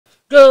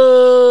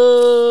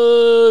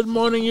Good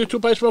morning,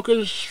 YouTube Pipe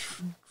Smokers.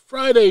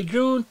 Friday,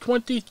 June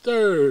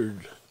 23rd.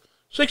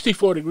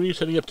 64 degrees,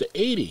 heading up to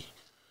 80.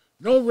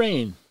 No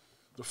rain.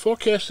 The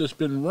forecast has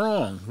been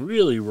wrong,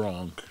 really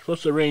wrong.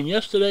 Supposed to rain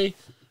yesterday,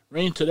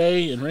 rain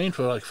today, and rain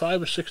for like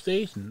 5 or 6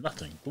 days, and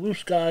nothing. Blue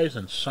skies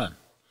and sun.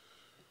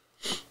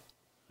 It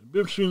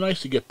must be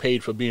nice to get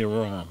paid for being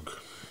wrong.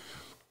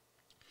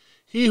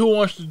 He who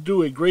wants to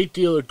do a great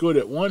deal of good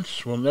at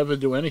once will never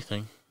do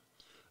anything.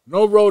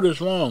 No road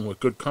is long with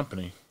good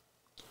company.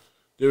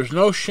 There is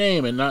no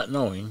shame in not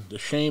knowing. The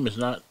shame is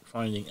not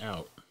finding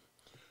out.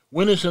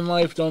 Winners in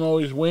life don't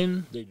always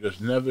win. They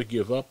just never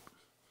give up.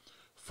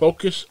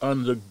 Focus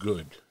on the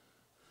good.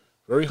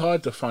 Very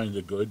hard to find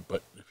the good,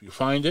 but if you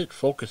find it,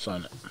 focus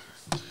on it.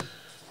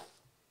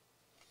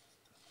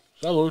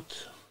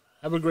 Salute.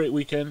 Have a great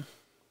weekend.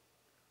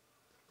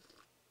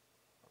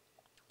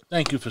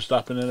 Thank you for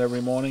stopping in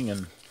every morning,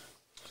 and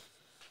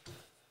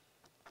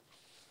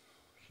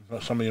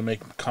some of you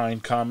make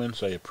kind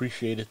comments. I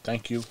appreciate it.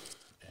 Thank you.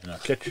 And I'll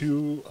catch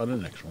you on the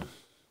next one.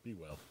 Be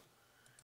well.